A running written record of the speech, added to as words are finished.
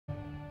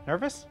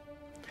Nervous?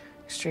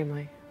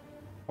 Extremely.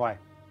 Why?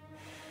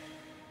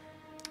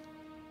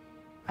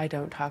 I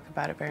don't talk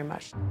about it very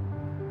much.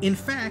 In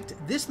fact,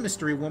 this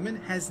mystery woman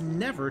has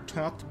never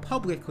talked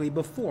publicly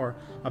before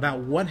about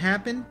what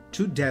happened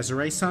to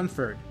Desiree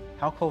Sunford.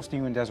 How close do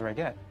you and Desiree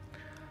get?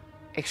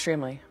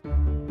 Extremely.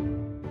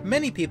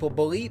 Many people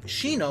believe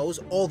she knows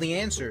all the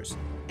answers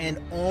and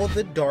all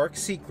the dark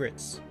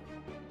secrets.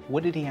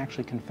 What did he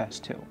actually confess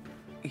to?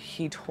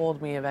 He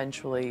told me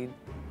eventually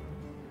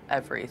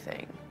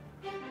everything.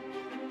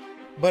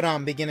 But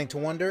I'm beginning to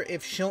wonder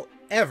if she'll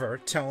ever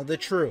tell the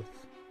truth.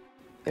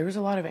 There was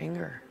a lot of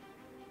anger.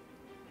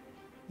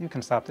 You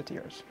can stop the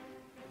tears.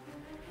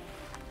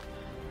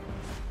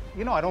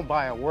 You know I don't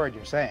buy a word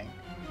you're saying.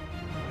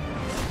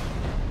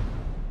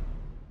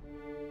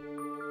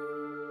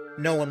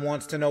 No one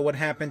wants to know what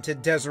happened to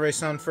Desiree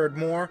Sunford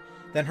more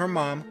than her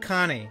mom,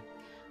 Connie.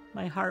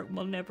 My heart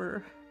will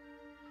never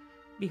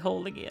be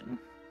whole again.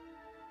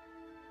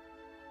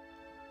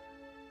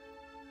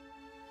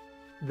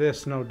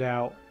 This, no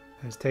doubt,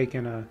 has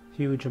taken a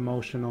huge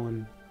emotional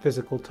and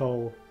physical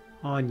toll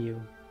on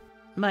you.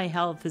 My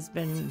health has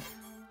been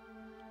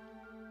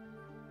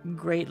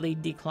greatly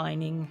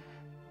declining,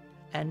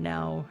 and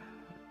now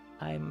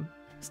I'm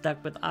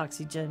stuck with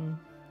oxygen,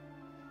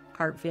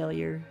 heart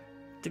failure,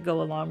 to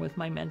go along with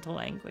my mental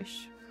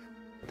anguish.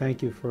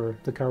 Thank you for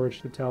the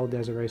courage to tell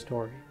Desiree's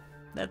story.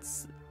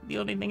 That's the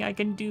only thing I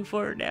can do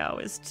for her now,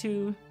 is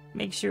to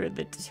make sure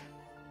that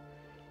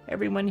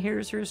everyone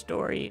hears her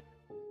story.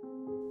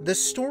 The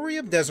story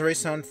of Desiree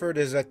Sunford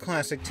is a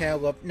classic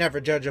tale of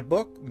never judge a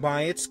book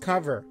by its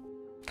cover.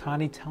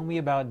 Connie, tell me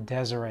about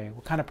Desiree.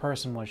 What kind of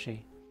person was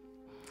she?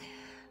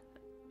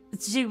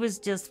 She was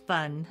just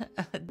fun.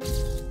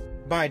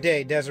 By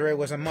day, Desiree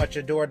was a much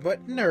adored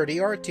but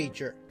nerdy art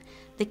teacher.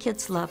 The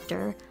kids loved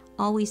her,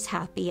 always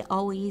happy,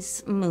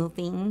 always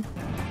moving.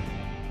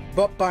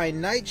 But by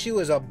night, she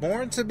was a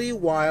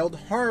born-to-be-wild,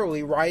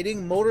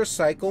 Harley-riding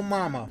motorcycle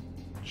mama.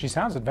 She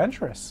sounds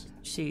adventurous.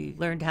 She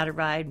learned how to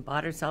ride,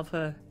 bought herself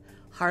a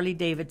Harley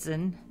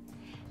Davidson,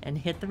 and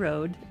hit the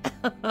road.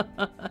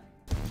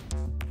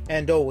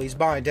 And always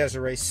by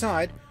Desiree's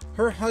side,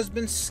 her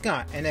husband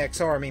Scott, an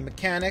ex-Army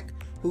mechanic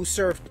who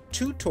served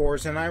 2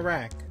 tours in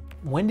Iraq.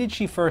 When did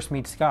she first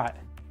meet Scott?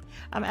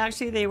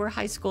 Actually, they were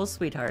high school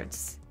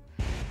sweethearts.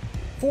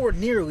 For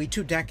nearly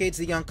 2 decades,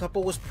 the young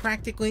couple was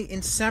practically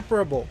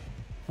inseparable.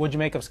 What'd you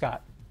make of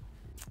Scott?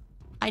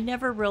 I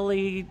never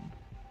really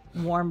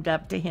warmed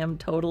up to him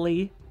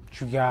totally.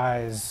 Did you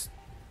guys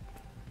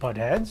butt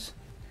heads?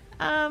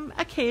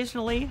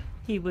 Occasionally,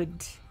 he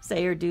would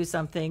say or do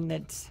something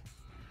that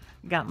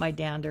got my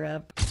dander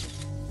up.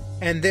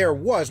 And there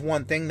was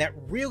one thing that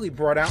really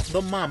brought out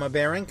the mama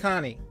bear in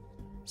Connie.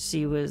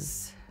 She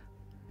was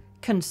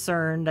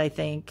concerned, I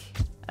think,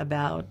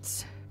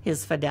 about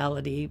his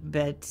fidelity,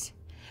 but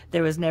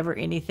there was never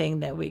anything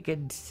that we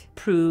could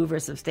prove or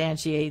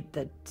substantiate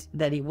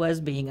that he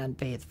was being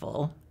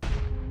unfaithful.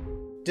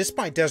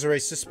 Despite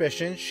Desiree's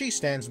suspicion, she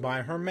stands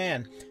by her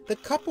man. The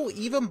couple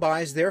even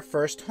buys their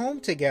first home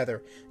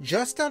together,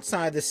 just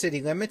outside the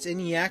city limits in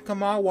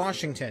Yakima,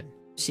 Washington.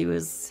 She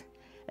was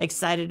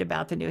excited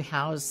about the new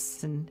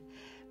house, and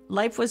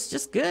life was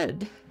just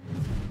good.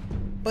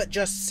 But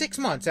just 6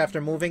 months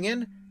after moving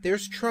in,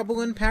 there's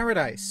trouble in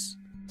paradise.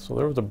 So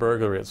there was a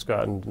burglary at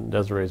Scott and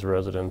Desiree's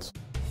residence.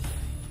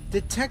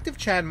 Detective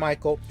Chad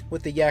Michael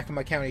with the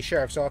Yakima County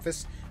Sheriff's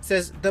Office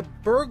says the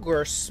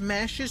burglar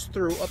smashes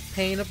through a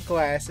pane of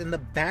glass in the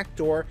back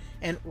door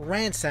and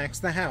ransacks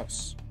the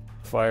house.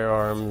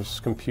 Firearms,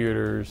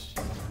 computers.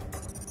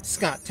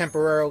 Scott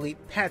temporarily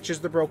patches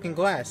the broken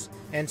glass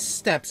and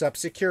steps up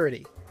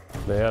security.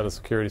 They had a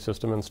security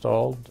system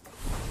installed.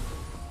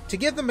 To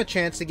give them a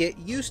chance to get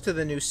used to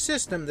the new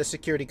system, the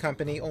security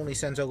company only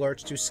sends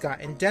alerts to Scott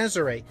and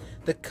Desiree.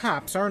 The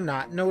cops are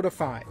not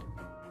notified.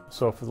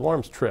 So if the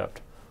alarm's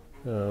tripped,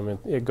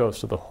 it goes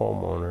to the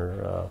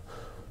homeowner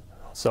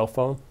cell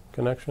phone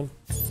connection.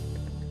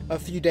 A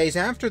few days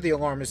after the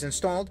alarm is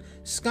installed,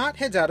 Scott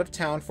heads out of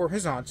town for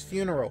his aunt's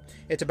funeral.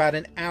 It's about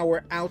an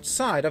hour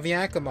outside of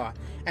Yakima.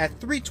 At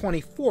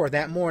 3:24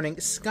 that morning,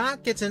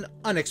 Scott gets an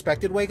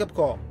unexpected wake-up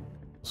call.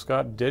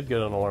 Scott did get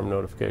an alarm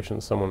notification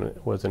that someone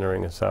was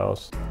entering his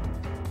house.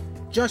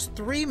 Just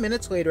 3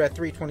 minutes later at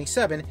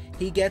 3:27,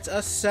 he gets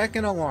a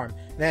second alarm.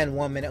 Then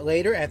 1 minute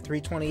later at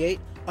 3:28,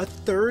 a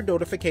third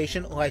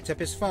notification lights up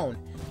his phone.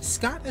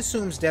 Scott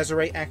assumes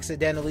Desiree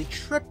accidentally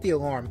tripped the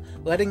alarm,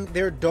 letting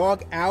their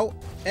dog out,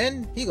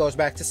 and he goes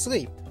back to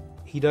sleep.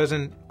 He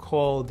doesn't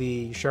call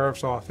the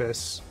sheriff's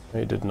office.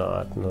 He did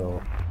not,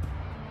 no.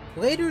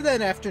 Later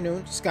that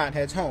afternoon, Scott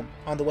heads home.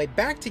 On the way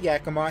back to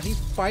Yakima, he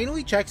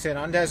finally checks in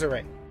on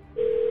Desiree.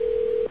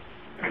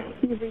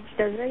 You've reached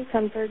Desiree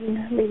Sunford,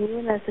 leaving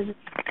a message.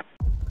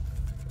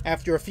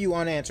 After a few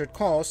unanswered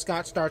calls,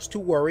 Scott starts to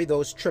worry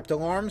those tripped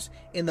alarms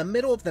in the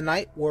middle of the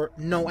night were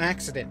no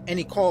accident, and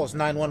he calls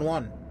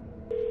 911.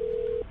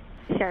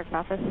 Sheriff's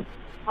Office.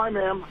 Hi,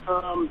 ma'am.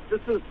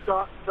 This is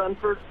Scott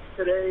Sunford.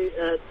 Today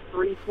at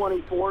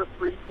 3:24,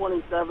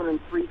 3:27, and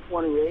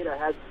 3:28, I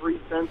had 3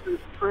 sensors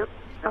tripped.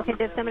 Okay,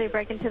 did somebody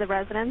break into the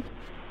residence?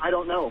 I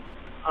don't know.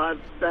 I've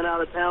been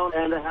out of town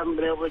and I haven't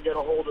been able to get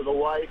a hold of the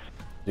wife.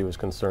 He was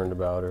concerned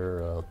about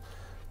her,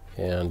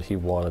 and he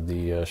wanted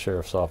the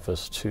sheriff's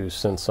office to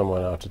send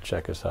someone out to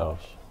check his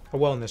house. A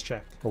wellness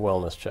check. A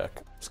wellness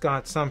check.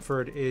 Scott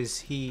Sunford, is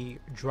he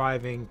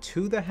driving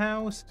to the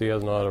house? He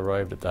has not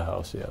arrived at the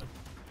house yet.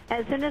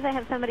 As soon as I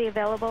have somebody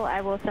available,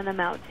 I will send them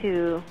out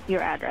to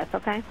your address,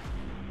 okay?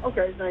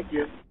 Okay, thank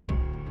you.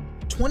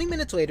 20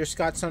 minutes later,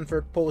 Scott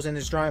Sunford pulls in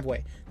his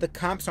driveway. The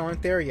cops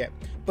aren't there yet,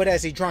 but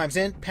as he drives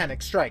in,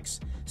 panic strikes.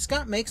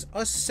 Scott makes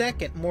a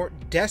second, more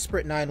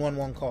desperate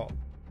 911 call.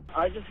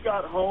 I just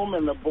got home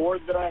and the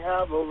board that I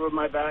have over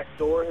my back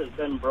door has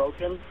been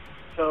broken.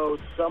 So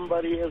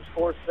somebody has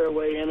forced their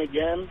way in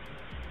again,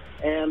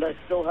 and I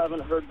still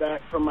haven't heard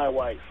back from my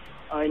wife.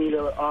 I need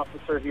an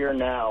officer here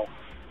now.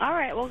 All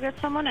right, we'll get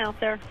someone out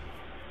there.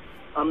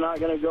 I'm not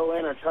going to go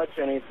in or touch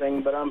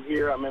anything, but I'm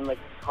here. I'm in the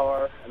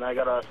car, and I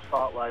got a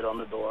spotlight on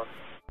the door.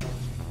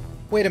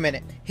 Wait a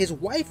minute. His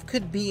wife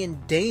could be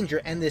in danger,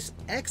 and this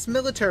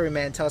ex-military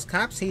man tells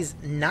cops he's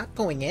not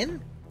going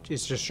in? It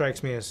just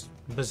strikes me as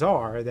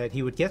bizarre that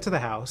he would get to the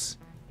house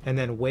and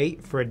then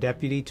wait for a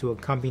deputy to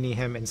accompany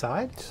him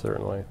inside?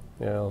 Certainly,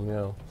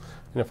 yeah.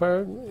 And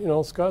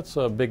if Scott's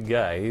a big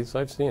guy.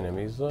 I've seen him.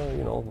 He's,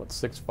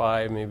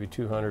 6'5", maybe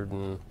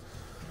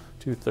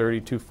 230,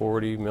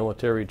 240,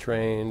 military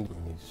trained.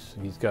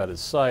 He's got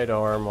his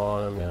sidearm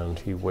on him, and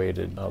he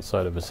waited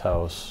outside of his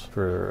house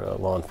for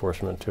law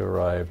enforcement to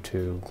arrive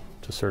to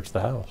search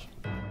the house.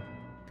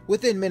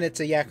 Within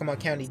minutes, a Yakima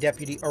County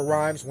deputy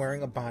arrives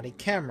wearing a body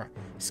camera.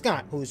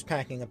 Scott, who's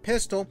packing a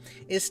pistol,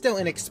 is still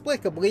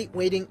inexplicably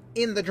waiting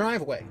in the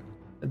driveway.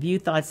 If you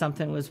thought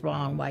something was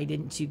wrong, why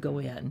didn't you go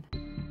in?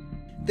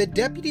 The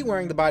deputy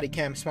wearing the body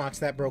cam spots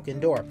that broken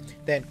door,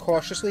 then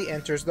cautiously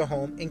enters the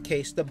home in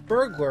case the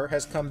burglar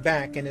has come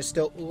back and is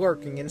still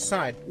lurking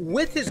inside.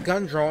 With his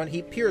gun drawn,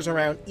 he peers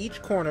around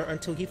each corner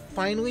until he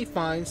finally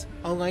finds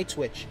a light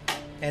switch.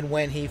 And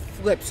when he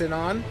flips it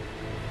on,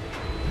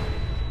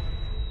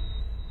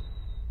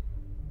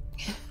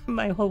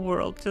 my whole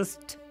world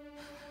just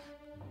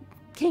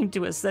came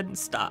to a sudden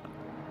stop.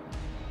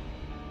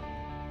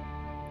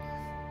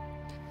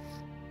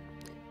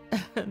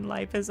 And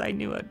life as I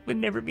knew it would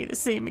never be the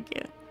same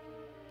again.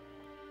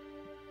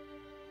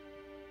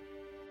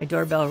 My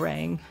doorbell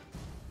rang,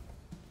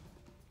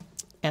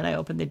 and I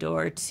opened the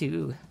door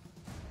to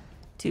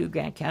two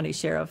Grant County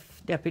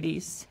Sheriff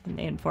deputies, and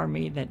they informed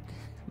me that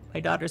my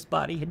daughter's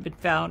body had been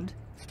found.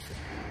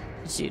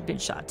 She had been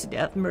shot to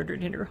death,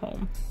 murdered in her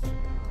home.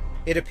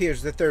 it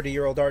appears the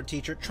 30-year-old art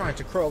teacher tried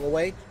to crawl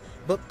away,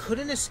 but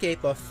couldn't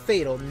escape a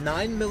fatal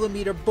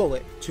 9mm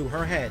bullet to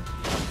her head.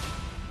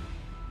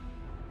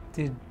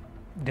 Did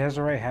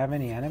Desiree have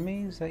any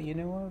enemies that you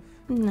knew of?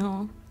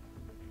 No.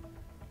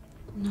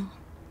 No,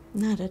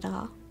 not at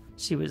all.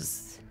 She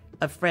was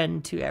a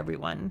friend to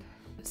everyone,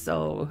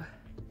 so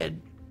it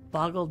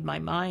boggled my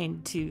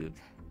mind to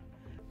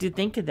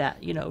think of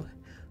that. You know,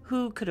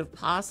 who could have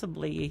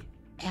possibly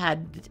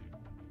had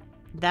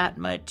that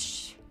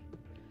much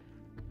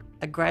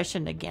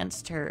aggression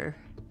against her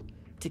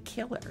to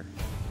kill her?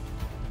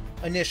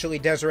 Initially,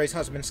 Desiree's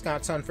husband,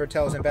 Scott Sunford,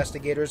 tells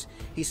investigators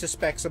he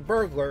suspects a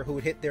burglar who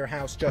had hit their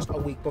house just a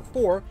week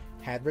before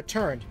had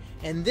returned,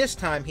 and this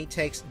time he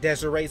takes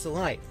Desiree's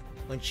life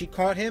when she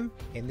caught him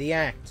in the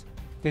act.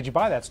 Did you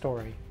buy that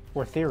story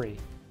or theory?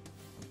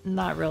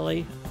 Not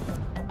really.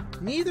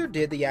 Neither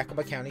did the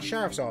Yakima County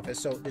Sheriff's Office,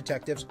 so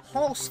detectives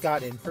haul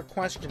Scott in for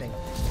questioning.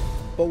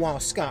 But while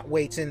Scott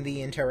waits in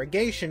the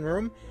interrogation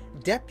room,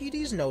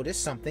 deputies notice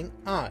something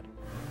odd.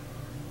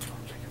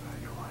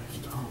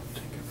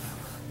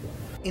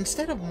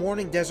 Instead of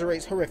mourning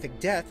Desiree's horrific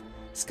death,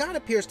 Scott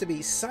appears to be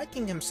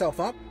psyching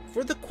himself up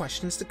for the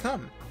questions to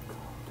come.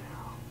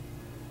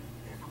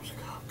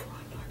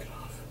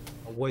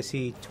 Was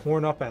he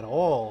torn up at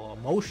all,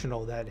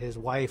 emotional that his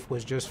wife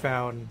was just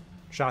found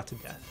shot to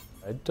death?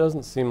 It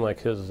doesn't seem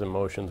like his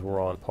emotions were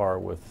on par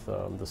with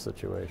the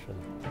situation.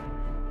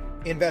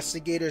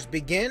 Investigators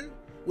begin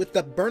with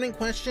the burning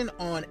question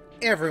on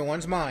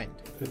everyone's mind.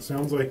 It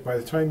sounds like by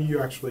the time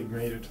you actually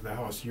made it to the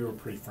house, you were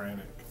pretty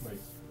frantic. Like,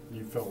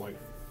 you felt like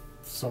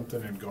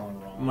something had gone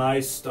wrong.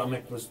 My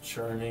stomach was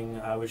churning.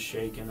 I was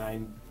shaking.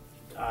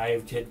 I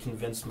had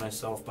convinced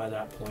myself by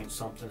that point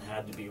something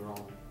had to be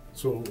wrong.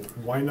 So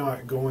why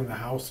not go in the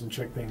house and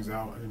check things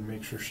out and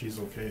make sure she's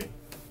okay?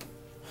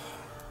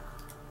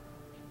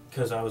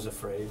 Because I was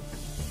afraid.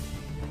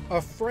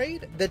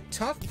 Afraid? The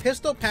tough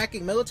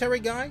pistol-packing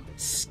military guy?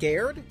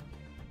 Scared?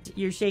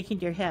 You're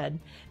shaking your head.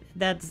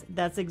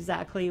 That's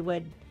exactly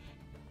what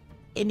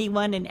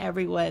anyone and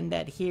everyone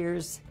that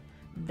hears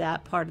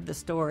that part of the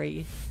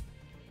story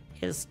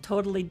is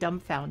totally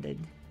dumbfounded.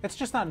 It's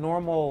just not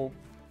normal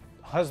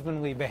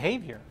husbandly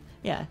behavior.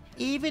 Yeah.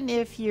 Even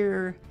if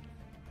you're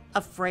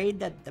afraid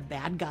that the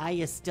bad guy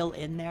is still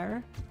in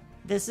there,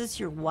 this is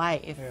your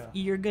wife. Yeah.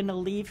 You're going to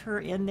leave her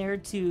in there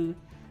to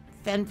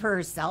fend for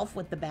herself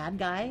with the bad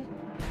guy?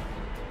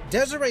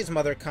 Desiree's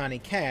mother, Connie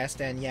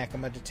Cast, and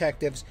Yakima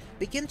detectives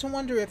begin to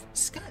wonder if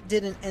Scott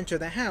didn't enter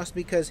the house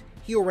because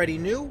he already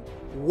knew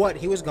what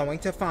he was going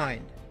to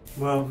find.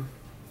 Well,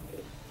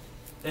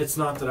 it's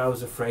not that I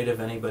was afraid of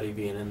anybody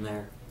being in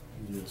there.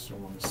 You just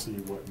don't want to see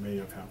what may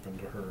have happened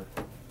to her.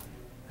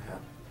 Yeah.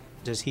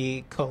 Does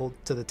he go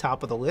to the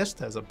top of the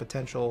list as a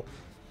potential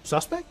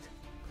suspect?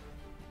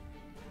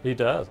 He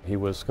does. He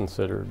was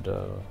considered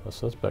a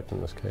suspect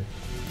in this case.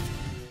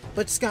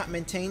 But Scott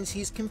maintains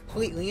he's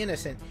completely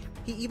innocent.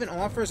 He even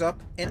offers up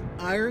an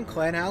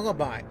ironclad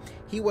alibi.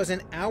 He was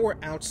an hour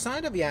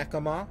outside of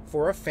Yakima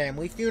for a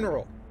family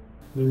funeral.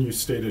 Then you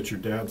stayed at your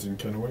dad's in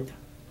Kennewick?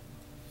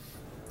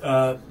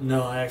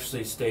 No, I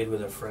actually stayed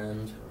with a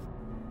friend.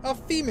 A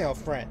female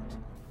friend.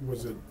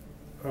 Was it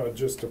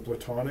just a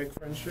platonic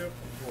friendship,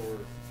 or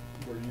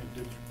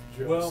did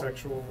you have a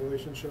sexual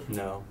relationship?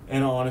 No,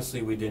 and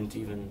honestly, we didn't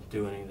even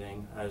do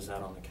anything. I was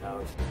out on the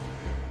couch.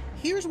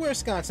 Here's where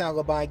Scott's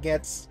alibi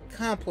gets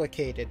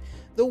complicated.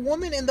 The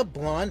woman in the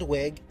blonde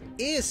wig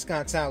is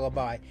Scott's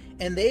alibi,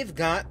 and they've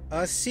got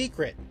a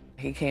secret.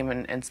 He came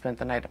and spent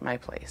the night at my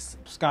place.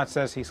 Scott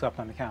says he slept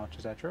on the couch.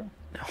 Is that true?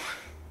 No.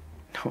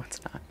 No,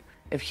 it's not.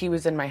 If he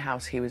was in my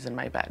house, he was in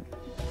my bed.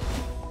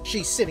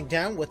 She's sitting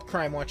down with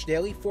Crime Watch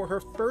Daily for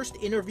her first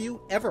interview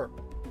ever.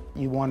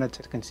 You wanted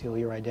to conceal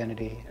your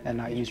identity and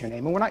not use your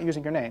name. And we're not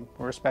using your name.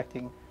 We're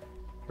respecting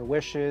your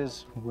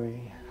wishes.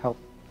 We help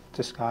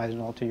disguise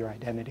and alter your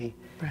identity.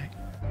 Right.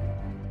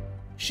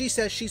 She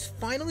says she's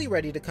finally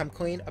ready to come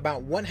clean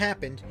about what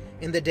happened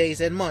in the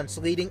days and months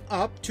leading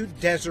up to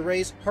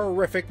Desiree's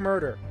horrific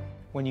murder.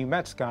 When you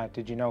met Scott,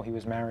 did you know he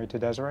was married to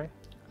Desiree?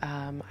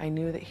 I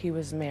knew that he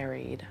was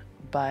married,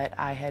 but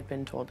I had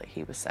been told that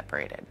he was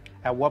separated.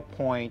 At what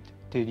point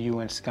did you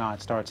and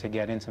Scott start to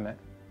get intimate?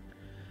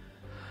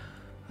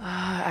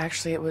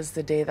 Actually, it was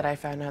the day that I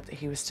found out that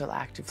he was still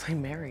actively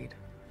married.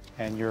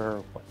 And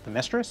you're, what, the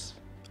mistress?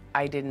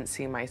 I didn't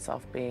see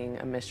myself being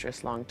a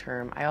mistress long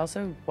term. I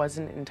also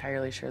wasn't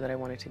entirely sure that I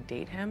wanted to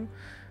date him,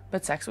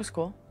 but sex was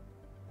cool.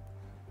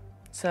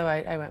 So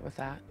I went with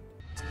that.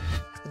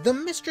 The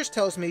mistress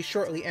tells me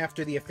shortly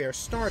after the affair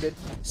started,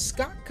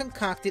 Scott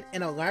concocted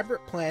an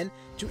elaborate plan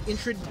to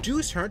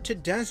introduce her to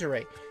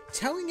Desiree,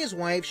 telling his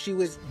wife she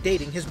was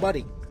dating his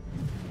buddy.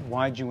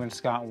 Why'd you and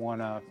Scott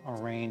want to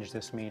arrange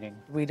this meeting?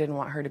 We didn't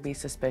want her to be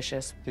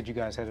suspicious. Did you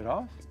guys hit it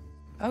off?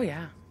 Oh,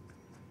 yeah.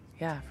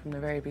 Yeah, from the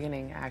very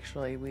beginning,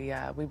 actually. We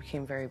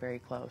became very, very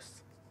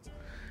close.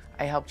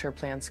 I helped her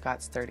plan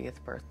Scott's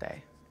 30th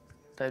birthday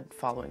the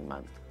following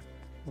month.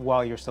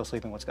 While you're still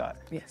sleeping with Scott?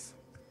 Yes.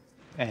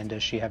 And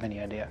does she have any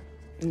idea?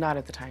 Not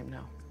at the time,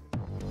 no.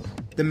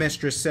 The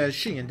mistress says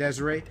she and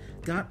Desiree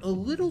got a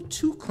little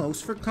too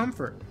close for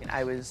comfort.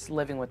 I was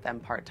living with them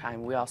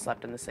part-time. We all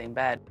slept in the same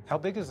bed. How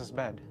big is this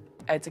bed?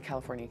 It's a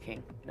California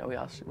king. No,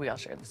 we all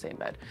shared the same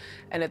bed.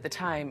 And at the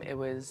time, it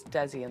was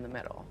Desi in the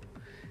middle.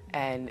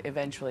 And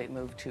eventually it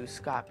moved to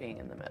Scott being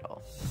in the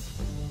middle.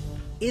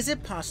 Is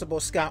it possible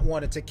Scott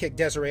wanted to kick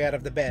Desiree out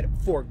of the bed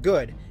for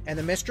good, and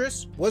the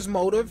mistress was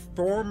motive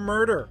for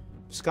murder?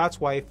 Scott's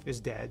wife is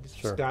dead.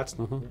 Sure.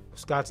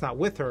 Scott's not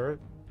with her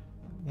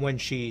when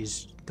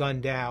she's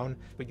gunned down,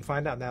 but you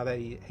find out now that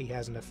he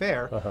has an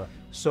affair.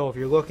 So if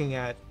you're looking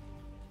at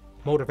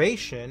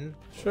motivation...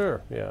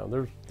 Sure, yeah,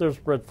 there's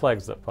red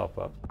flags that pop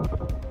up.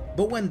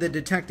 But when the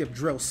detective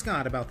drills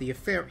Scott about the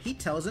affair, he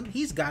tells him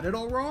he's got it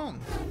all wrong.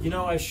 You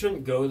know, I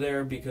shouldn't go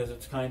there because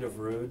it's kind of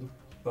rude,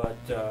 but,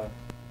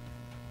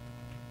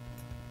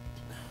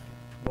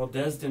 well,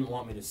 Des didn't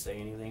want me to say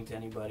anything to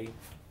anybody,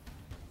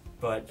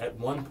 but at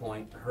one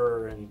point,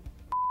 her and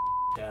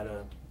had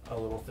a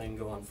little thing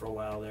going for a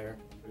while there.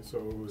 So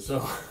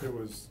it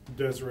was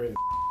Desiree and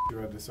who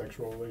had the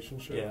sexual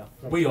relationship? Yeah,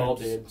 we all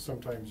did.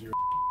 Sometimes you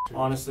too.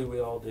 Honestly, we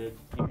all did.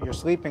 You're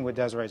sleeping with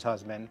Desiree's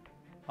husband,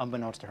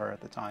 unbeknownst to her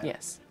at the time.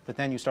 Yes. But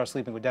then you start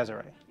sleeping with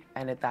Desiree.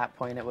 And at that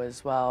point it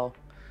was, well,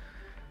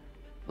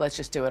 let's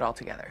just do it all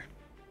together.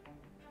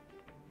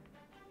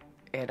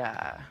 It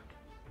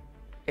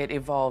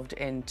evolved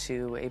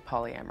into a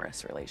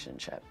polyamorous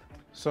relationship.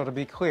 So to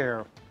be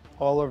clear,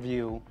 all of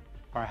you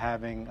are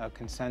having a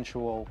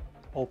consensual,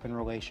 open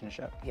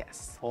relationship.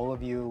 Yes. All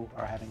of you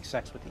are having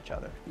sex with each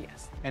other.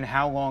 Yes. And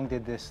how long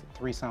did this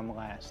threesome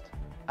last?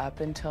 Up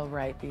until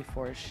right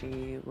before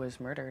she was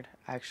murdered,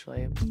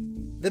 actually.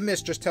 The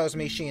mistress tells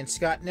me she and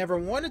Scott never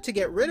wanted to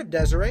get rid of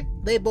Desiree.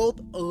 They both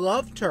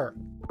loved her.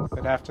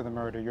 But after the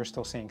murder, you're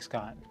still seeing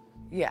Scott.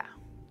 Yeah,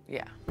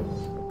 yeah.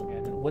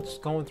 And what's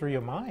going through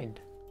your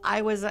mind?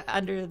 I was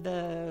under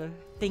the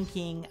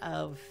thinking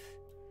of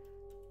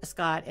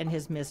Scott and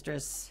his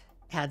mistress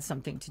had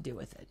something to do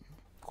with it.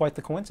 Quite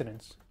the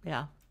coincidence.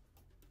 Yeah.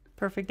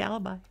 Perfect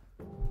alibi.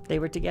 They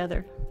were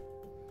together.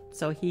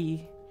 So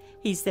he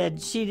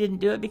said she didn't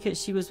do it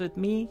because she was with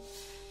me.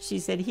 She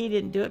said he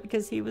didn't do it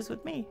because he was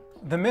with me.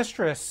 The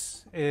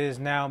mistress is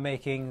now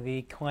making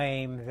the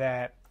claim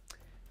that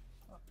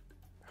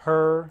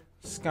her,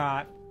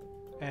 Scott,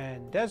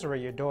 and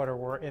Desiree, your daughter,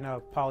 were in a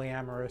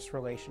polyamorous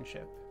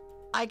relationship.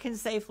 I can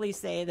safely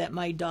say that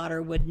my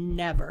daughter would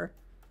never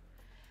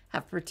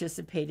have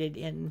participated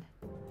in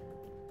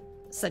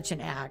such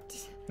an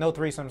act. No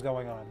threesomes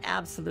going on.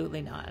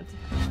 Absolutely not.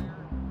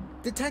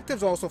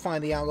 Detectives also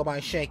find the alibi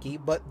shaky,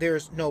 but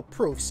there's no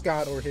proof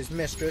Scott or his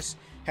mistress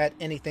had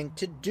anything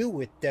to do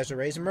with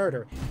Desiree's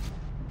murder.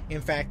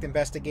 In fact,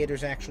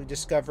 investigators actually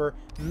discover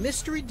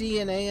mystery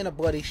DNA and a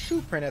bloody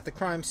shoe print at the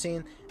crime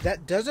scene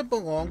that doesn't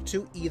belong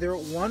to either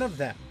one of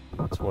them.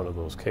 It's one of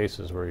those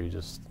cases where you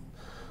just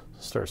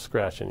start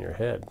scratching your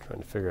head trying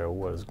to figure out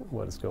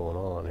what is going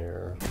on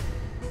here.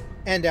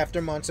 And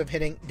after months of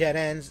hitting dead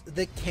ends,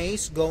 the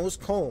case goes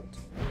cold.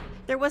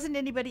 There wasn't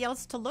anybody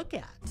else to look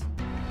at.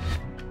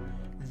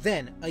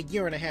 Then, a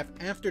year and a half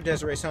after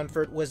Desiree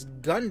Sunford was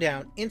gunned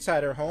down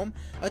inside her home,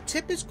 a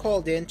tip is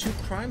called in to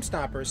Crime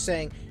Stoppers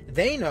saying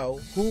they know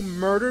who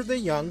murdered the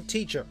young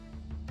teacher.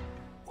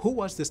 Who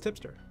was this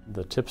tipster?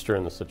 The tipster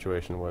in the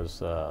situation was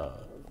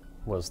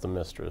the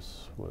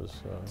mistress.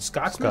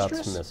 Scott's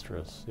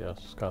mistress? Yes,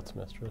 Scott's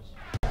mistress.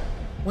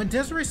 When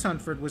Desiree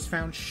Sunford was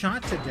found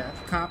shot to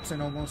death, cops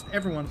and almost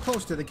everyone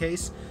close to the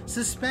case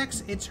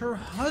suspects it's her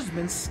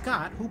husband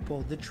Scott who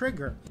pulled the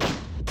trigger.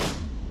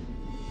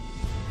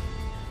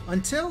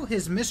 Until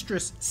his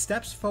mistress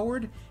steps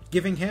forward,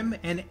 giving him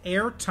an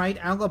airtight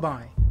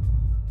alibi.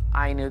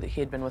 I knew that he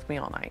had been with me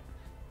all night.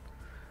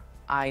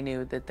 I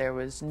knew that there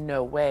was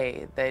no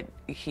way that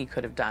he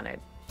could have done it.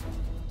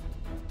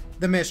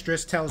 The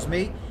mistress tells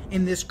me,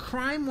 in this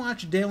Crime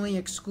Watch Daily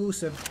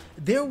exclusive,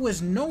 there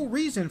was no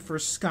reason for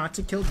Scott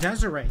to kill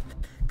Desiree,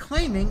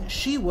 claiming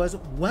she was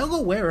well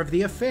aware of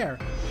the affair.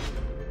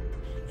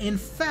 In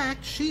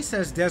fact, she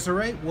says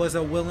Desiree was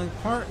a willing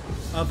part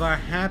of a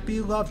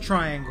happy love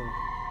triangle.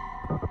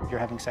 You're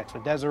having sex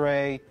with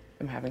Desiree.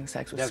 I'm having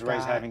sex with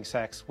Desiree's Scott. having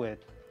sex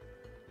with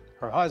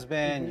her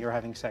husband. You're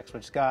having sex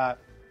with Scott.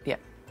 Yeah.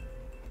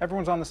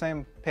 Everyone's on the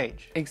same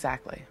page.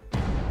 Exactly.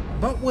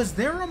 But was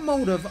there a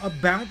motive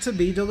about to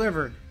be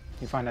delivered?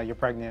 You find out you're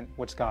pregnant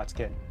with Scott's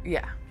kid.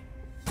 Yeah.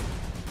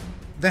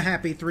 The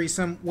happy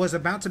threesome was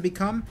about to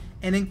become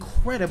an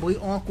incredibly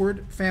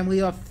awkward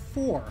family of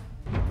 4.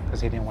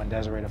 Because he didn't want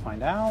Desiree to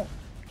find out?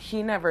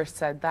 He never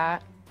said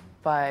that,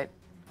 but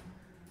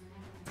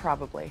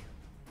probably.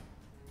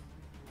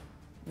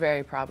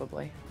 Very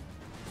probably.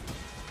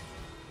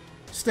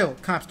 Still,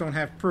 cops don't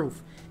have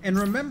proof. And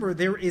remember,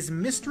 there is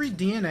mystery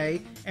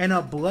DNA and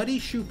a bloody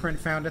shoe print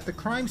found at the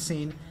crime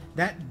scene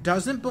that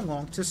doesn't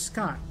belong to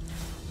Scott.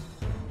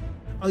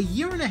 A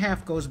year and a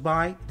half goes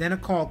by, then a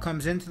call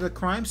comes into the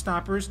Crime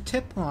Stoppers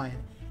tip line.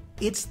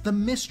 It's the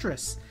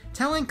mistress,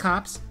 telling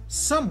cops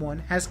someone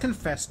has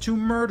confessed to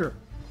murder.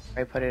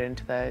 I put it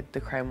into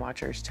the Crime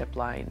Watchers tip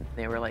line.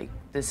 They were like,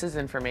 this is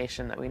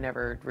information that we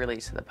never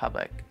release to the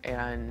public,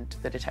 and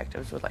the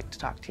detectives would like to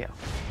talk to you.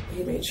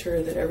 He made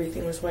sure that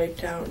everything was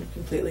wiped down,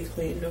 completely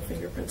clean, no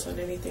fingerprints on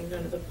anything, none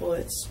of the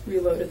bullets,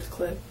 reloaded the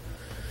clip.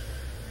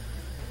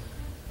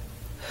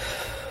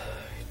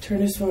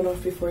 Turned his phone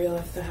off before he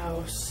left the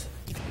house.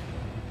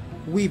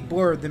 We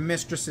blurred the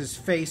mistress's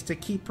face to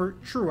keep her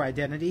true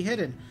identity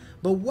hidden,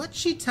 but what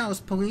she tells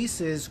police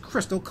is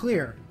crystal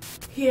clear.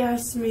 He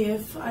asked me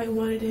if I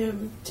wanted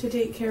him to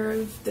take care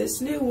of this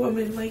new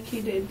woman like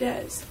he did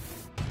Des.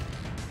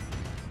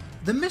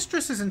 The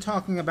mistress isn't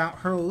talking about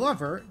her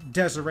lover,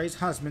 Desiree's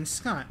husband,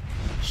 Scott.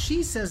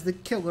 She says the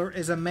killer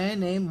is a man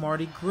named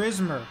Marty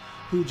Grismer,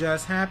 who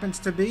just happens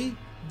to be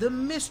the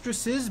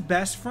mistress's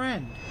best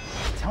friend.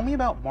 Tell me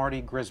about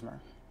Marty Grismer.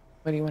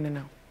 What do you want to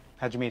know?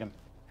 How'd you meet him?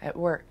 At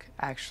work,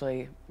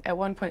 actually. At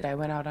one point, I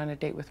went out on a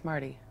date with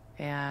Marty,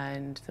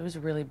 and it was a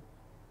really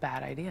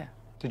bad idea.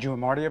 Did you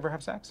and Marty ever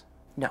have sex?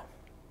 No.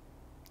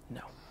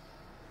 No.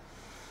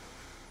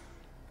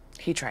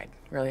 He tried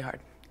really hard,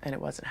 and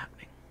it wasn't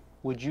happening.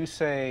 Would you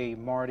say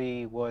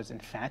Marty was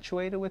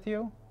infatuated with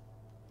you?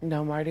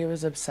 No, Marty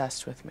was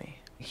obsessed with me.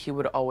 He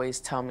would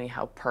always tell me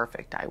how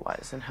perfect I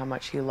was and how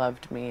much he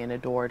loved me and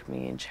adored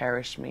me and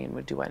cherished me and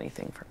would do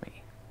anything for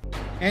me.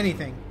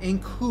 Anything,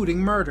 including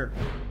murder.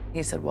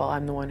 He said, well,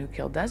 I'm the one who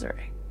killed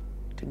Desiree.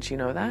 Didn't you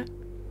know that?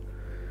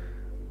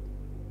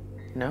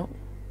 No.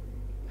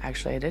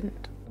 Actually, I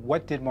didn't.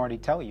 What did Marty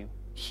tell you?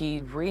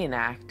 He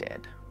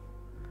reenacted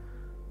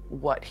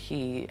what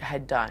he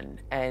had done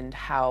and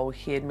how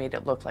he had made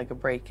it look like a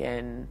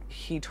break-in.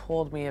 He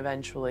told me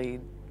eventually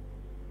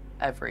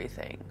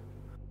everything.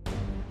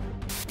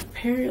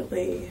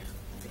 Apparently,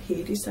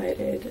 he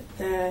decided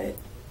that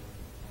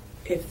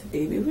if the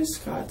baby was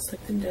Scott's,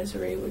 then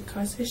Desiree would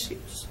cause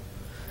issues.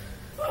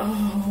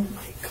 Oh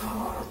my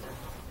God.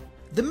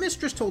 The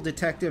mistress told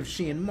detectives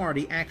she and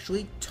Marty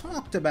actually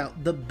talked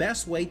about the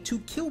best way to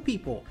kill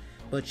people,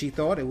 but she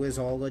thought it was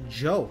all a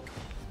joke.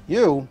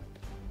 You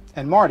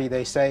and Marty,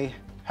 they say,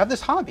 have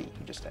this hobby,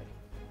 you just say,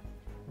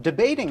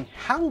 debating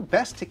how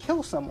best to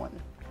kill someone,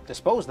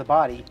 dispose the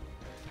body,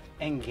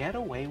 and get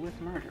away with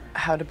murder.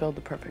 How to build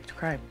the perfect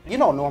crime. You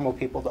know, normal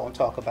people don't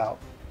talk about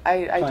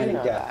I do planning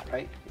know death, that.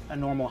 right? A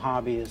normal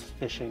hobby is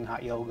fishing,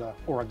 hot yoga,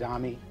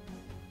 origami,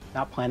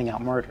 not planning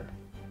out murder.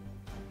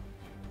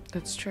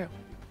 That's true.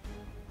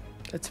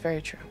 It's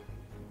very true.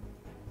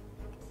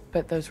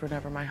 But those were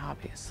never my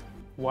hobbies.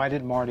 Why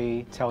did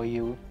Marty tell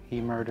you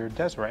he murdered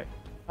Desiree?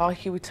 All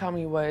he would tell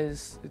me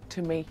was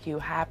to make you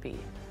happy.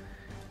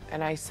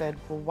 And I said,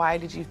 well, why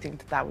did you think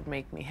that that would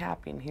make me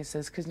happy? And he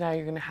says, because now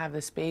you're going to have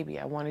this baby.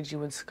 I wanted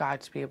you and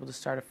Scott to be able to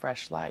start a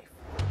fresh life.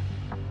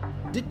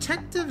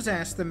 Detectives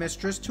asked the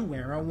mistress to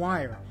wear a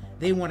wire.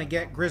 They want to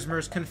get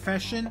Grismer's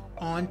confession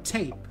on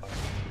tape.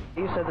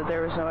 You said that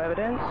there was no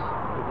evidence,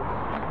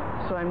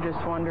 so I'm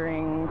just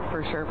wondering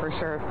for sure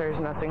if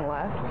there's nothing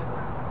left. I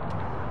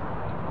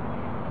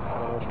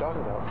don't know what you're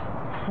talking about.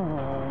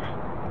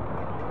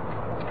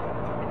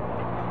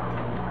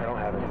 I don't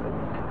have anything.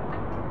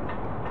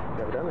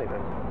 Never done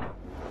anything.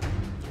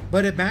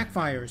 But it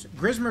backfires.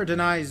 Grismer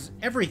denies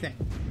everything.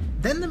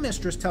 Then the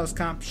mistress tells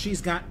cops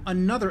she's got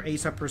another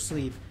ace up her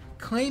sleeve,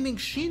 claiming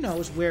she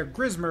knows where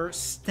Grismer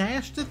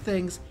stashed the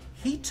things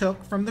he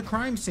took from the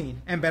crime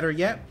scene, and better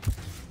yet,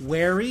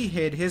 where he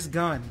hid his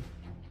gun.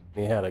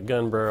 He had a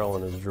gun barrel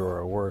in his drawer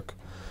of work.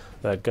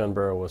 That gun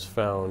barrel was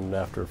found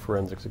after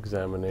forensics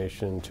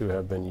examination to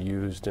have been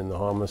used in the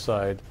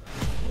homicide.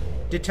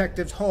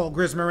 Detectives haul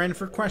Grismer in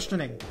for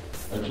questioning.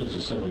 That's just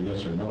a simple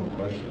yes or no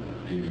question.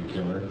 Did you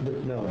kill her?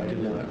 No, I did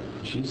not.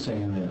 She's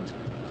saying that,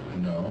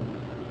 no,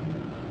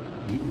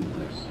 you did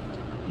this,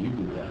 you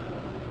did that.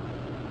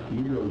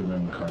 You drove the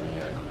gun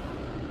cardiac.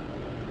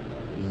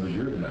 It was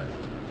your gun.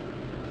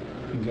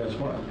 And guess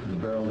what? The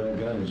barrel of that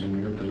gun is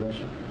in your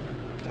possession.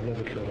 I've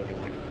never killed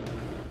anyone.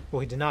 Well,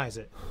 he denies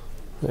it.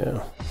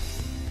 Yeah.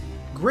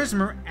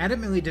 Grismer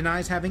adamantly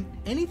denies having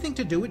anything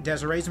to do with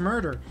Desiree's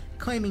murder,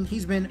 claiming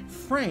he's been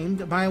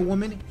framed by a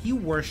woman he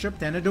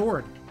worshipped and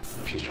adored.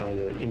 She's trying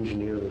to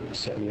engineer,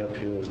 set me up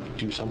here and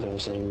do something. I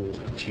was saying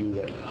to you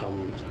that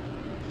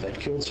that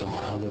killed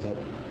someone. That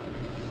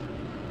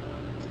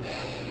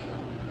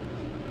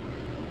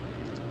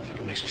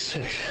it makes me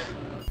sick.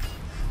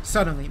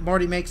 Suddenly,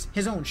 Marty makes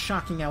his own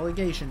shocking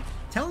allegation,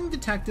 telling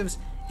detectives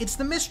it's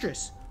the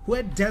mistress who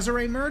had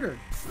Desiree murdered.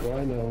 All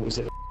I know is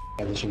that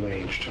I was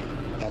arranged.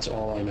 That's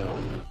all I know.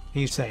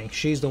 He's saying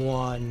she's the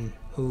one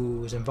who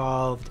was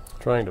involved.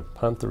 Trying to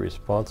punt the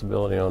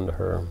responsibility onto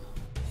her.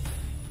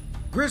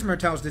 Grismer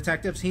tells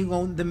detectives he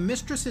loaned the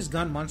mistress his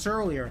gun months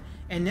earlier,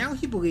 and now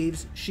he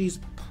believes she's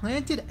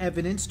planted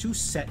evidence to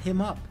set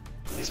him up.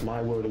 It's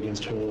my word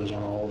against hers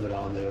on all of it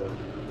on there.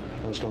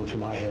 What's going through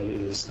my head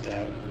is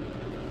that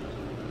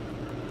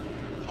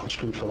I'm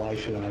screwed for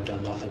life here and I've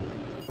done nothing.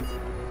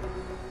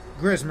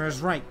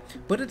 Grismer's right,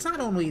 but it's not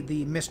only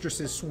the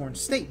mistress's sworn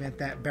statement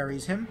that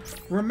buries him.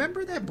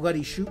 Remember that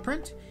bloody shoe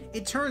print?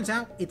 It turns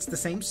out it's the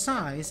same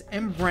size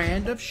and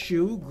brand of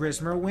shoe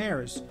Grismer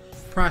wears.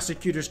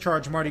 Prosecutors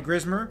charge Marty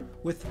Grismer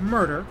with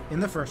murder in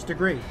the first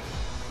degree.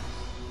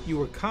 You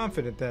were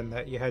confident then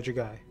that you had your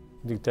guy?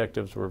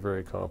 Detectives were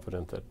very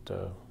confident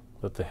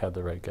that they had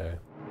the right guy.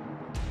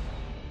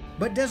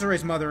 But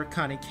Desiree's mother,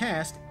 Connie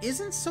Cast,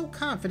 isn't so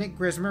confident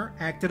Grismer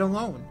acted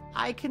alone.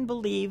 I can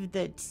believe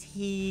that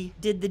he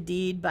did the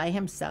deed by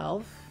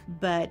himself,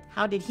 but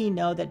how did he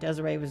know that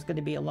Desiree was going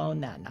to be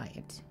alone that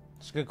night?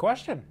 It's a good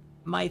question.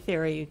 My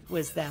theory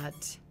was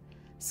that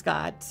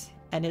Scott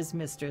and his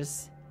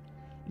mistress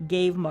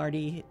gave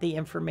Marty the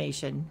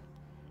information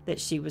that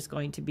she was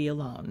going to be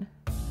alone.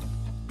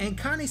 And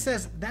Connie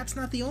says that's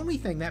not the only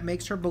thing that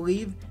makes her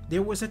believe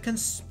there was a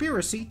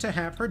conspiracy to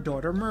have her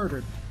daughter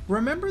murdered.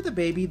 Remember the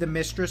baby the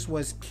mistress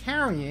was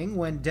carrying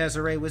when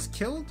Desiree was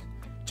killed?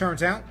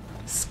 Turns out,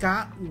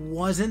 Scott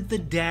wasn't the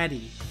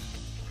daddy.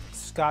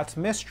 Scott's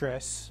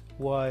mistress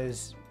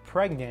was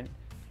pregnant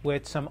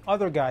with some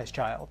other guy's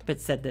child.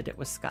 But said that it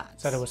was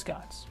Scott's. Said it was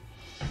Scott's.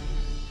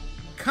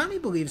 Connie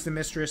believes the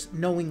mistress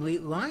knowingly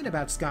lied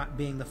about Scott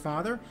being the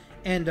father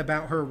and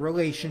about her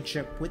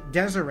relationship with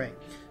Desiree.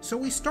 So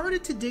we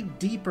started to dig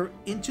deeper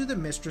into the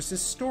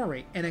mistress's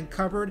story and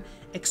uncovered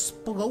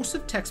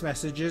explosive text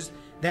messages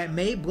that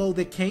may blow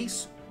the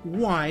case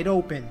wide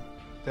open.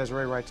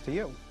 Desiree writes to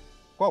you,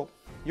 quote,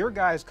 "Your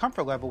guys'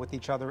 comfort level with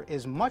each other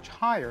is much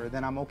higher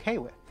than I'm okay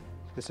with."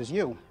 This is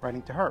you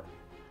writing to her.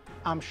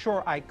 "I'm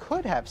sure I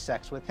could have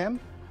sex with him.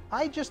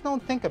 I just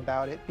don't think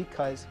about it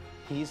because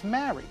he's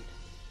married.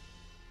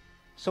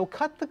 So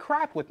cut the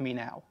crap with me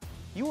now.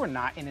 You are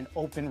not in an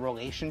open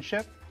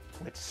relationship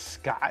with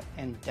Scott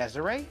and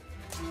Desiree."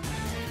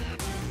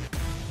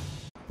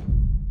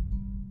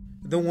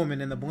 The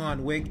woman in the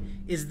blonde wig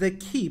is the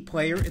key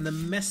player in the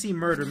messy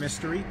murder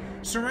mystery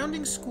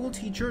surrounding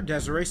schoolteacher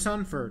Desiree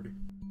Sunford.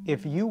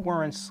 If you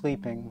weren't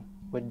sleeping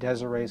with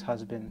Desiree's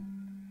husband,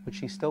 would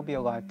she still be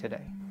alive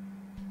today?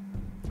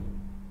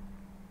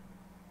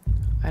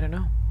 I don't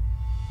know.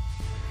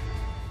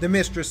 The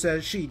mistress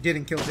says she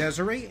didn't kill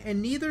Desiree, and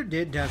neither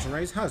did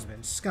Desiree's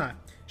husband, Scott.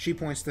 She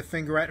points the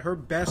finger at her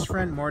best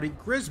friend Marty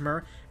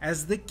Grismer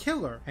as the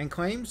killer and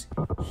claims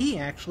he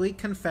actually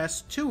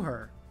confessed to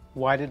her.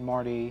 Why did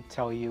Marty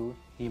tell you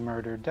he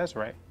murdered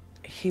Desiree?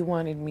 He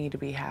wanted me to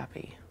be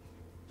happy.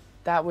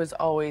 That was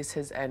always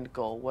his end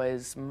goal,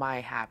 was my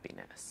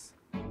happiness.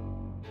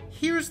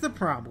 Here's the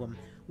problem.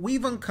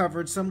 We've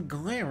uncovered some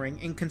glaring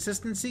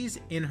inconsistencies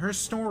in her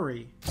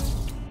story.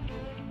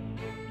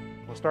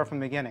 We'll start from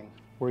the beginning.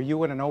 Were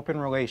you in an open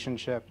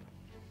relationship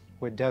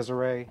with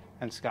Desiree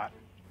and Scott?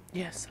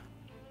 Yes.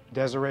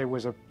 Desiree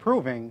was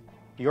approving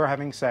you're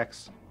having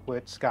sex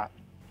with Scott.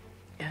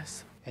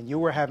 Yes. And you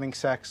were having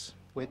sex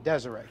with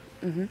Desiree.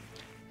 Mm-hmm.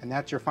 And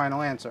that's your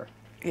final answer.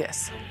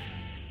 Yes.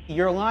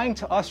 You're lying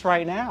to us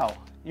right now.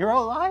 You're a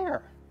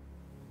liar.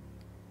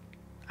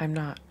 I'm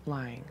not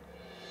lying.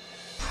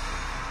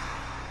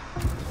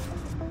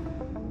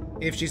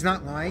 If she's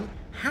not lying,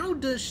 how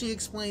does she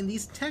explain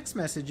these text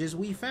messages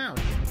we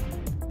found?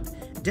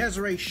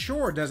 Desiree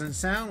sure doesn't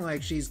sound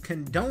like she's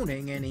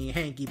condoning any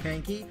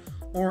hanky-panky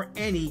or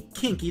any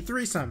kinky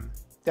threesome.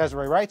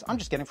 Desiree writes, I'm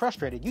just getting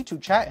frustrated. You two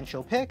chat and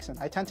show pics, and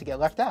I tend to get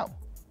left out.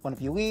 One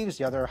of you leaves,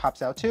 the other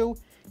hops out too.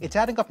 It's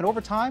adding up, and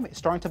over time, it's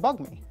starting to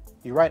bug me.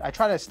 You're right, I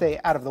try to stay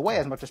out of the way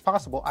as much as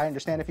possible. I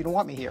understand if you don't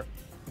want me here.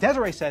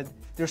 Desiree said,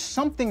 there's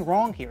something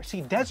wrong here.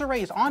 See,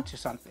 Desiree is onto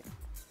something.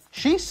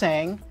 She's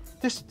saying,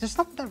 there's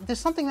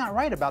something not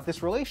right about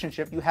this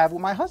relationship you have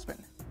with my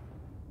husband.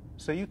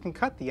 So you can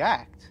cut the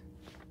act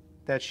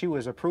that she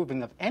was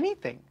approving of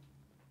anything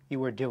you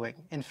were doing.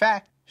 In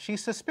fact,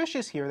 she's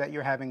suspicious here that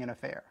you're having an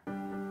affair.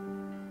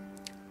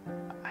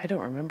 I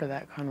don't remember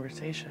that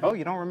conversation. Oh,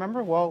 you don't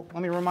remember? Well,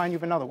 let me remind you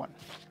of another one.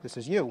 This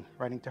is you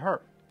writing to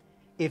her.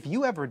 If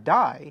you ever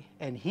die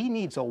and he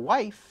needs a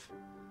wife,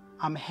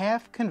 I'm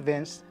half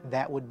convinced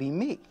that would be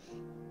me.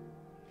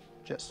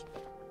 Just,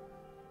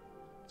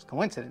 it's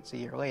coincidence a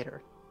year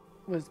later.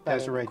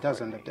 Desiree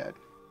does end up dead.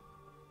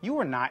 You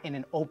were not in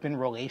an open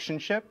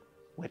relationship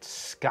with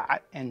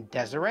Scott and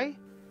Desiree?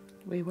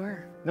 We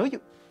were. No,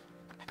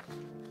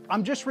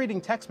 I'm just reading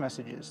text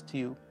messages to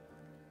you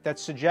that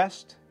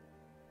suggest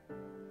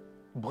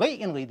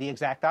blatantly the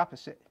exact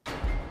opposite.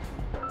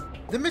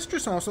 The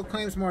mistress also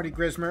claims Marty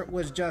Grismer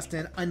was just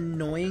an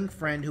annoying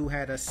friend who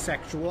had a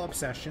sexual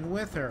obsession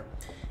with her,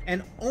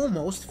 an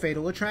almost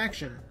fatal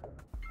attraction.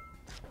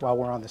 While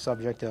we're on the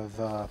subject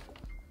of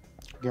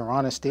your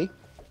honesty,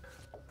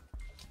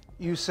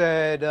 you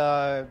said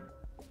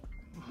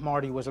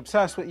Marty was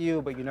obsessed with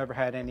you, but you never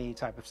had any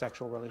type of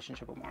sexual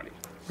relationship with Marty.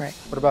 Right.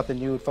 What about the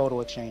nude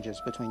photo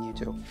exchanges between you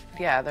two?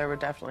 Yeah, there were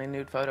definitely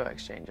nude photo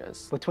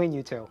exchanges. Between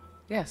you two?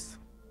 Yes.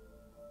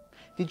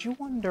 Did you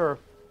wonder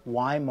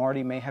why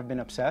Marty may have been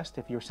obsessed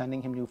if you're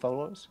sending him nude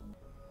photos?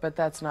 But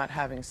that's not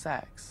having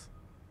sex.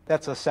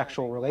 That's a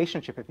sexual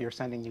relationship if you're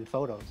sending nude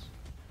photos.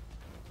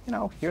 You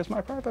know, here's my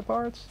private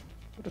parts,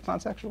 but it's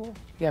not sexual.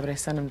 Yeah, but I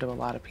sent them to a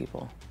lot of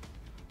people.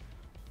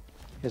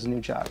 His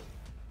new job.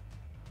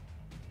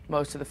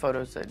 Most of the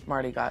photos that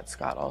Marty got,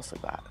 Scott also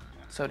got.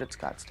 So did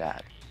Scott's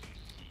dad.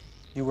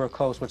 You were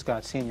close with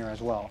Scott Sr.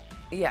 as well?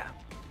 Yeah.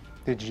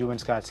 Did you and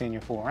Scott Sr.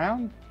 fool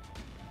around?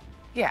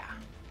 Yeah.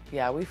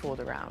 Yeah, we fooled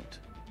around.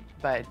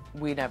 But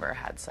we never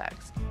had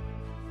sex.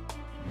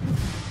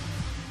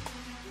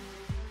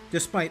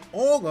 Despite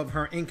all of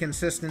her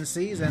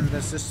inconsistencies and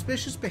the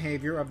suspicious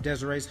behavior of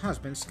Desiree's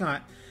husband,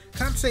 Scott,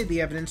 cops say the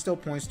evidence still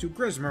points to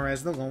Grismer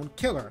as the lone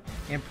killer,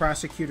 and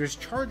prosecutors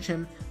charge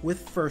him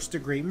with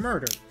first-degree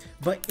murder.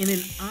 But in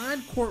an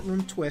odd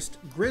courtroom twist,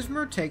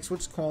 Grismer takes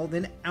what's called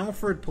an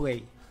Alford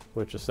plea,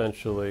 which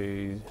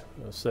essentially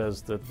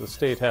says that the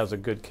state has a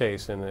good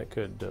case and it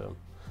could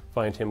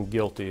find him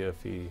guilty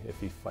if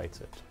he fights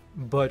it.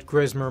 But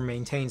Grismer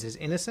maintains his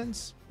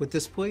innocence with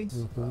this plea?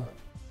 Mm-hmm.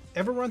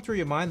 Ever run through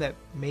your mind that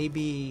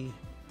maybe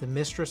the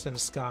mistress and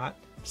Scott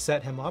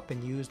set him up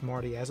and used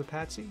Marty as a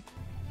patsy?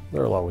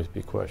 There'll always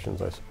be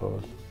questions, I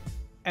suppose.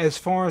 As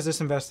far as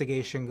this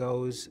investigation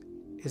goes,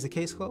 is the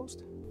case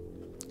closed?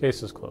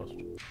 Case is closed.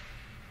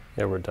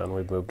 Yeah, we're done.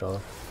 We've moved on.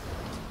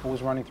 What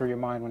was running through your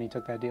mind when he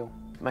took that deal?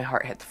 My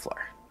heart hit the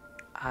floor.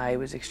 I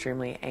was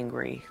extremely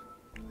angry.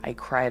 I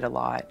cried a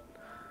lot.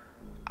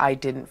 I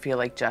didn't feel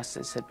like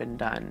justice had been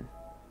done.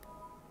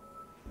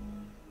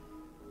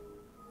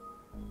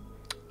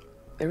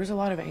 There was a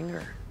lot of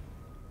anger.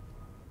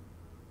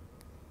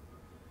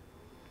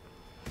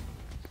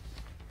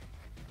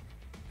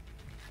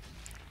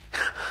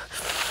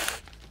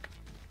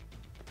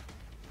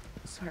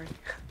 Sorry.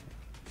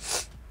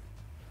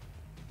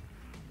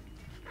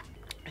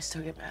 I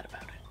still get mad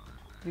about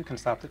it. You can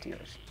stop the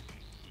tears.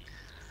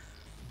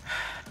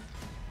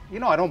 You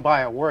know I don't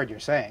buy a word you're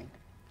saying.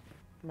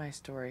 My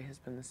story has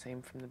been the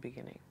same from the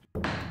beginning.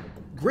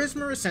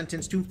 Grismer is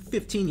sentenced to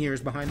 15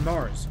 years behind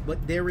bars,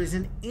 but there is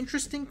an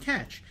interesting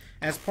catch.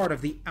 As part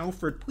of the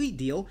Alford plea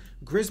deal,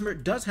 Grismer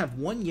does have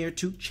 1 year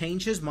to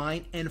change his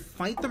mind and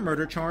fight the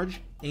murder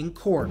charge in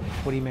court.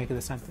 What do you make of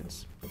the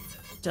sentence?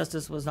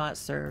 Justice was not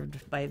served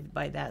by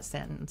that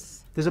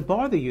sentence. Does it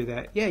bother you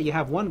that, yeah, you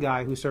have one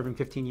guy who's serving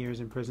 15 years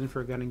in prison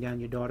for gunning down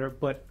your daughter,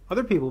 but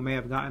other people may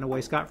have gotten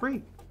away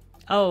scot-free?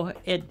 Oh,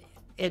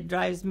 it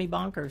drives me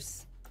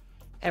bonkers.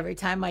 Every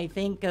time I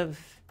think of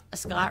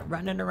Scott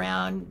running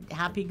around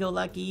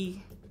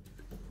happy-go-lucky,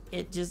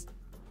 it just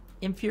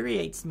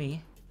infuriates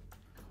me.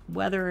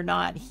 Whether or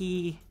not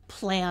he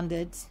planned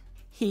it,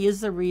 he is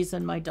the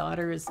reason my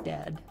daughter is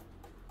dead.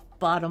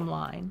 Bottom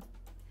line.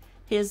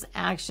 His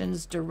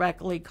actions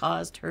directly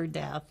caused her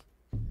death.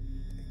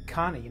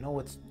 Connie, you know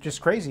what's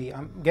just crazy?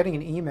 I'm getting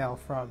an email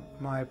from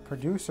my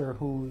producer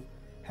who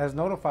has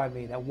notified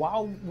me that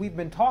while we've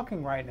been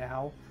talking right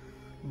now,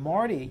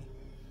 Marty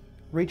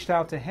reached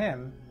out to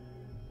him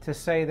to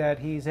say that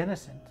he's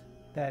innocent,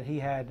 that he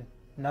had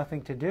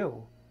nothing to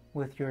do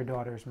with your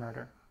daughter's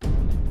murder.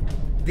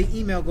 The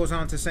email goes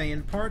on to say,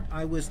 in part,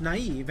 I was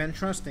naive and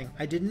trusting.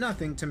 I did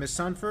nothing to Miss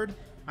Sunford.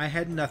 I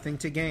had nothing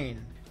to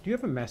gain. Do you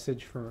have a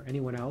message for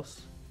anyone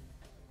else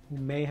who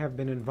may have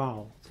been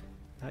involved,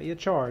 not yet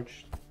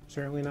charged,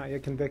 certainly not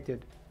yet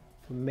convicted,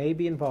 who may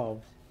be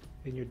involved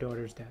in your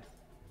daughter's death?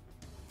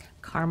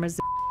 Karma's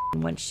a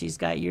once she's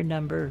got your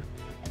number,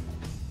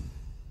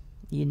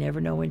 you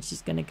never know when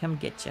she's going to come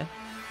get you.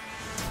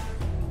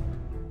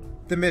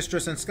 The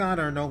mistress and Scott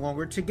are no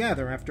longer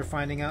together after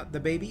finding out the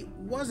baby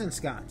wasn't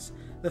Scott's.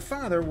 The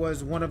father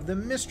was one of the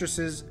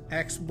mistress's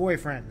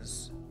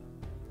ex-boyfriends.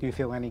 Do you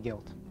feel any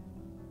guilt?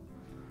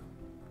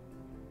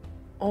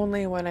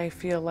 Only when I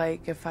feel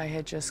like if I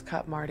had just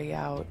cut Marty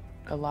out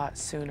a lot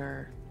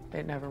sooner,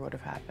 it never would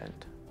have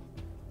happened.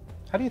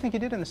 How do you think you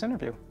did in this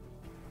interview?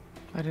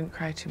 I didn't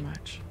cry too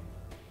much.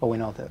 Well, we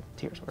know the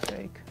tears were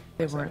fake.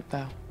 They weren't,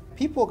 though.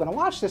 People are going to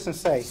watch this and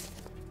say,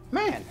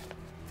 man,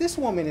 this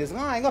woman is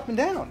lying up and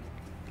down.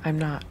 I'm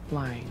not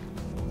lying.